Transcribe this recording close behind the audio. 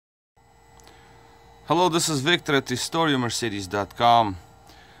Hello, this is Victor at HistorioMercedes.com.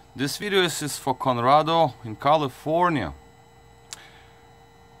 This video is for Conrado in California.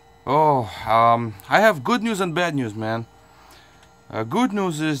 I have good news and bad news, man. Good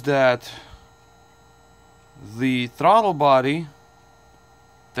news is that the throttle body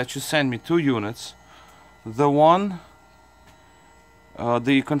that you sent me, 2 units, the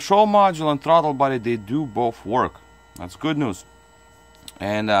control module and throttle body, they do both work. That's good news.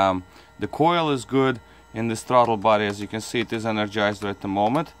 And the coil is good in this throttle body. As you can see, it is energized right at the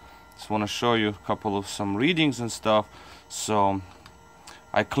moment. Just want to show you a couple of some readings and stuff. So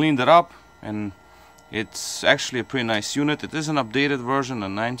I cleaned it up, and it's actually a pretty nice unit. It is an updated version, a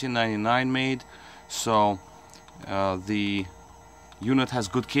 1999 made. So the unit has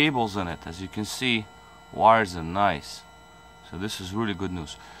good cables in it. As you can see, wires are nice. So this is really good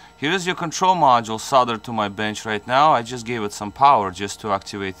news. Here is your control module soldered to my bench right now. I just gave it some power just to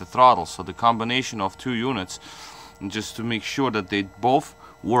activate the throttle. So the combination of 2 units, just to make sure that they both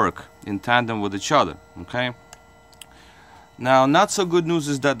work in tandem with each other. Okay. Now, not so good news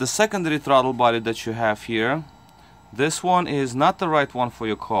is that the secondary throttle body that you have here, this one is not the right one for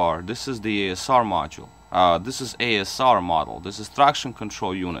your car. This is the ASR module. This is ASR model. This is traction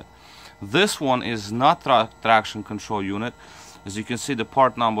control unit. This one is not traction control unit. As you can see, the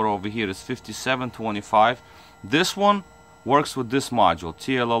part number over here is 5725. This one works with this module,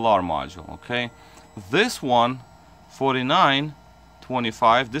 TLLR module. Okay, this one,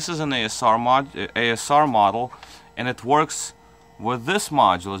 4925. This is an ASR model, and it works with this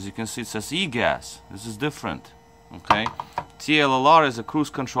module. As you can see, it says e-gas. This is different. Okay, TLLR is a cruise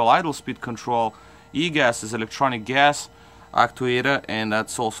control, idle speed control. E-gas is electronic gas actuator, and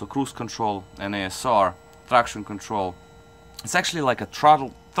that's also cruise control, and ASR traction control. It's actually like a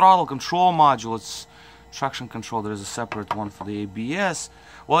throttle control module. It's traction control. There is a separate one for the ABS.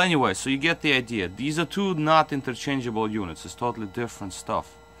 Well, anyway, so you get the idea. These are 2 not interchangeable units. It's totally different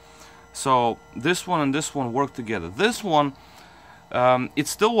stuff. So this one and this one work together. This one, it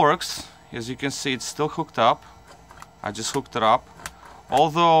still works. As you can see, it's still hooked up. I just hooked it up.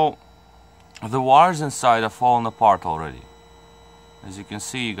 Although the wires inside are falling apart already. As you can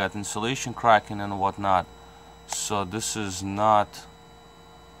see, you got insulation cracking and whatnot. So this is not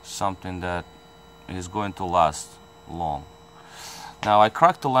something that is going to last long. Now, I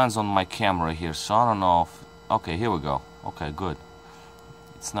cracked the lens on my camera here, so I don't know if... Okay, here we go. Okay, good.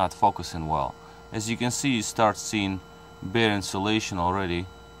 It's not focusing well. As you can see, you start seeing bare insulation already.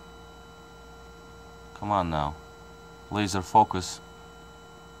 Come on now. Laser focus.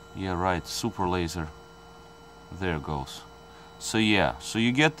 Yeah, right, super laser. There it goes. So yeah, so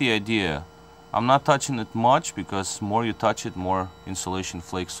you get the idea. I'm not touching it much, because more you touch it, more insulation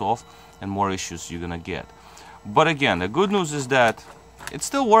flakes off and more issues you're gonna get. But again, the good news is that it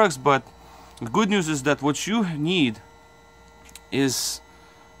still works, but the good news is that what you need is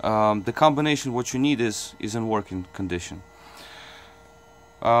the combination. What you need is in working condition.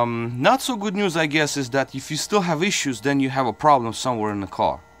 Not so good news, I guess, is that if you still have issues, then you have a problem somewhere in the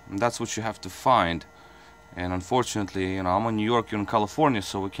car, and that's what you have to find. And unfortunately, I'm in New York, you're in California,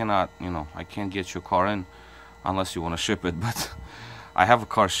 so we cannot, I can't get your car in unless you want to ship it. But I have a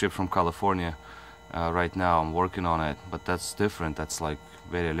car shipped from California right now. I'm working on it, but that's different. That's like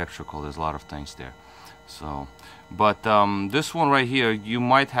very electrical. There's a lot of things there. So, but this one right here, you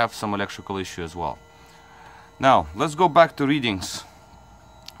might have some electrical issue as well. Now, let's go back to readings.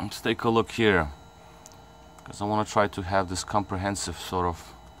 Let's take a look here, because I want to try to have this comprehensive sort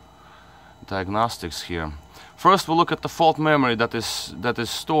of diagnostics here. First, we'll look at the fault memory that is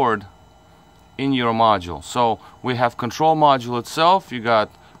stored in your module. So we have control module itself. You got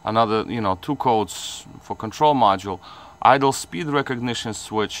another 2 codes for control module. Idle speed recognition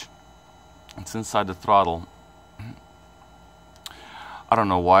switch. It's inside the throttle. I don't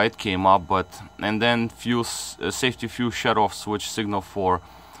know why it came up, and then safety fuel shut-off switch signal for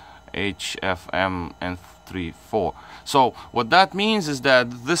HFM and 3.4. So what that means is that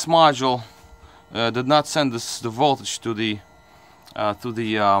this module did not send the voltage to the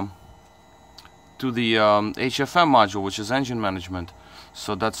HFM module, which is engine management.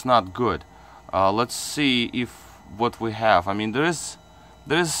 So that's not good. Let's see what we have. I mean,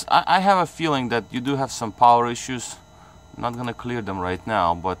 I have a feeling that you do have some power issues. I'm not gonna clear them right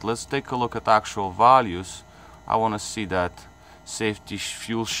now, but let's take a look at actual values. I want to see that safety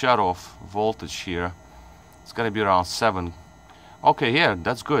fuel shut-off voltage here. It's got to be around 7. Okay, yeah,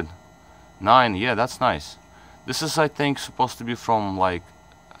 that's good. 9, yeah, that's nice. This is, I think, supposed to be from like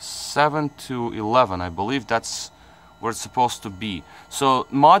 7 to 11. I believe that's where it's supposed to be. So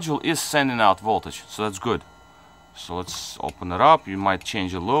module is sending out voltage, so that's good. So let's open it up. You might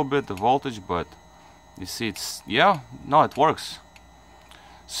change a little bit the voltage, but You see it's, yeah, no, it works.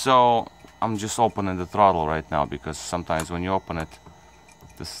 So I'm just opening the throttle right now because sometimes when you open it,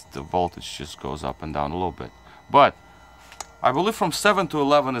 the voltage just goes up and down a little bit. But I believe from 7 to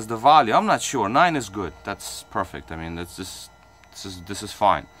 11 is the value. I'm not sure. 9 is good. That's perfect. I mean, this is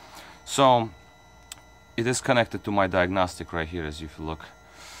fine. So it is connected to my diagnostic right here, as if you look.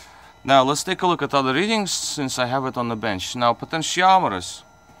 Now let's take a look at other readings since I have it on the bench. Now potentiometers.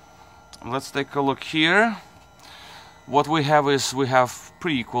 Let's take a look here. What we have is we have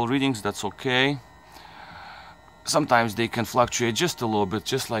pretty equal readings. That's okay. Sometimes they can fluctuate just a little bit,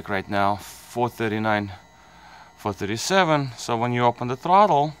 just like right now, 439, 437. So when you open the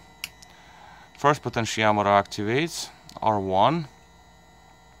throttle, first potentiometer activates, R1.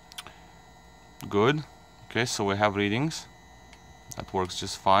 Good. Okay, so we have readings. That works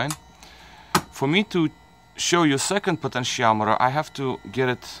just fine. For me to show you second potentiometer, I have to get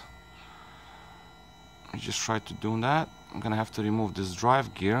it. I just try to do that. I'm gonna have to remove this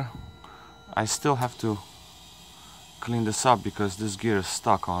drive gear. I still have to clean this up because this gear is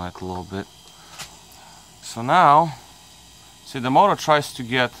stuck on it a little bit. So now, see, the motor tries to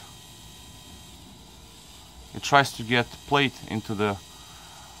get plate into the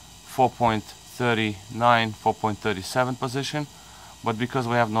 4.39, 4.37 position, but because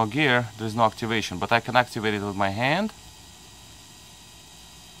we have no gear, there's no activation. But I can activate it with my hand.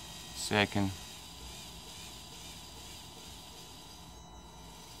 See, I can.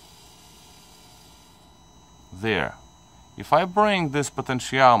 There. If I bring this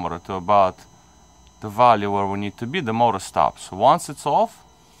potentiometer to about the value where we need to be, the motor stops. Once it's off,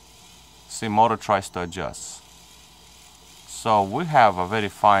 see, motor tries to adjust. So we have a very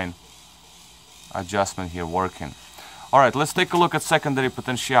fine adjustment here working. Alright, let's take a look at secondary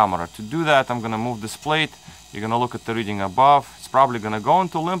potentiometer. To do that, I'm going to move this plate. You're going to look at the reading above. It's probably going to go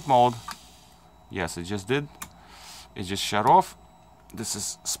into limp mode. Yes, it just did. It just shut off. This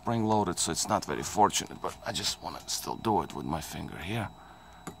is spring loaded, so it's not very fortunate, but I just want to still do it with my finger here.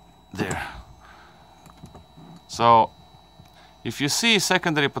 There. So if you see,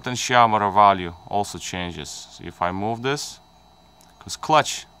 secondary potentiometer value also changes. So if I move this, because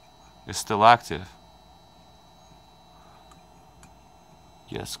clutch is still active.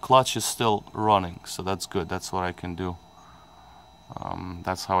 Yes, clutch is still running, so that's good. That's what I can do.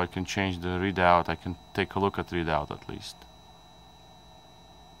 That's how I can change the readout. I can take a look at readout at least.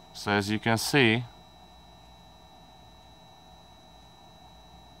 So as you can see,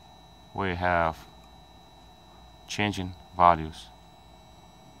 we have changing values.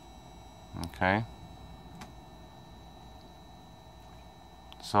 Okay.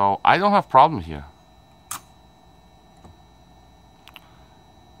 So I don't have problem here.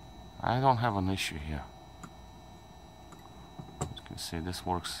 I don't have an issue here. As you can see, this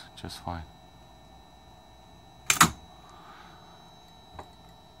works just fine.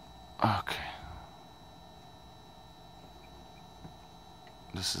 Okay.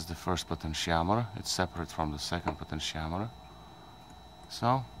 This is the first potentiometer. It's separate from the second potentiometer.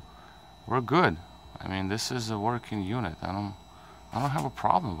 So we're good. I mean, this is a working unit. I don't have a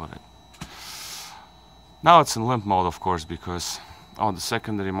problem with it. Now it's in limp mode, of course, because the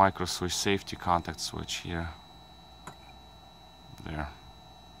secondary micro switch, safety contact switch here. There.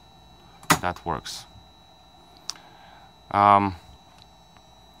 That works.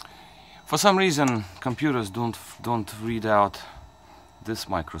 For some reason, computers don't read out this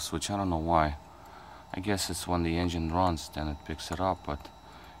micro switch. I don't know why. I guess it's when the engine runs, then it picks it up, but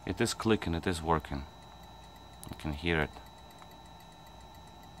it is clicking, it is working. You can hear it.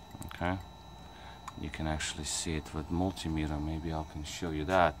 Okay. You can actually see it with multimeter. Maybe I can show you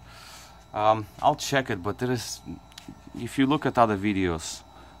that. I'll check it, but there is, if you look at other videos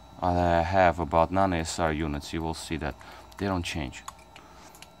that I have about non-ASR units, you will see that they don't change.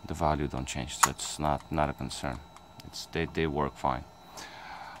 The value don't change, so it's not a concern. They work fine.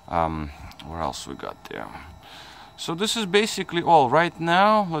 Where else we got there? So this is basically all. Right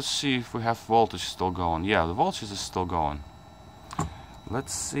now, let's see if we have voltage still going. Yeah, the voltage is still going.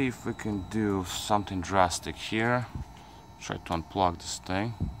 Let's see if we can do something drastic here. Try to unplug this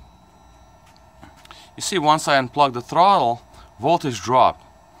thing. You see, once I unplug the throttle, voltage dropped.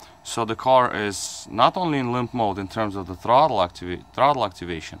 So the car is not only in limp mode in terms of the throttle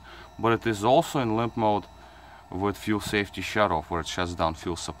activation, but it is also in limp mode with fuel safety shutoff, where it shuts down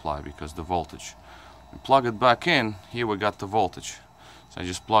fuel supply because the voltage. We plug it back in, here we got the voltage. So I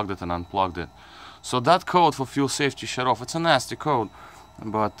just plugged it and unplugged it. So that code for fuel safety shutoff, it's a nasty code,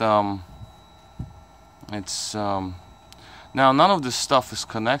 but it's now none of this stuff is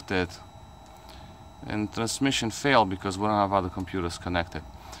connected, and transmission failed because we don't have other computers connected.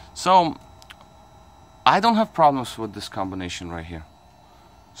 So I don't have problems with this combination right here,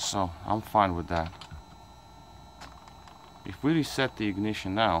 so I'm fine with that. If we reset the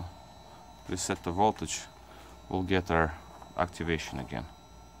ignition now, reset the voltage, we'll get our activation again.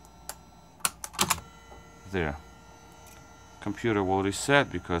 There. Computer will reset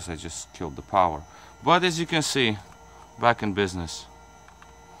because I just killed the power. But as you can see, back in business.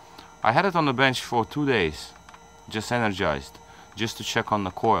 I had it on the bench for 2 days, just energized, just to check on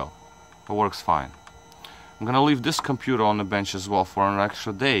the coil. It works fine. I'm gonna leave this computer on the bench as well for an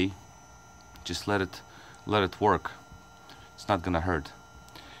extra day. Just let it work. It's not gonna hurt.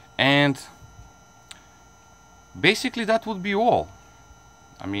 And basically that would be all.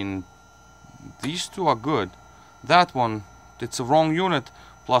 I mean, these two are good. That one, it's a wrong unit,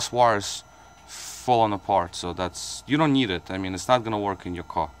 plus wires falling apart, so that's, you don't need it. I mean, it's not gonna work in your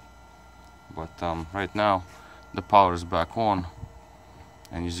car. But right now the power is back on,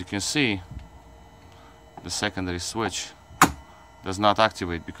 and as you can see, the secondary switch does not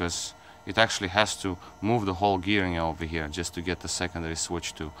activate because it actually has to move the whole gearing over here just to get the secondary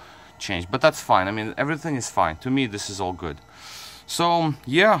switch to change. But that's fine. I mean, everything is fine. To me, this is all good. So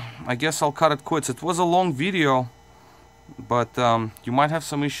yeah, I guess I'll cut it quits. It was a long video, but you might have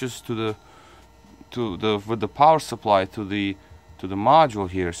some issues with the power supply to the module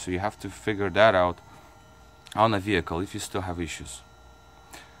here, so you have to figure that out on a vehicle if you still have issues.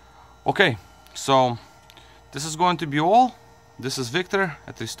 Okay, so this is going to be all. This is Victor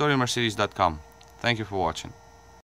at RestoreYourMercedes.com. Thank you for watching.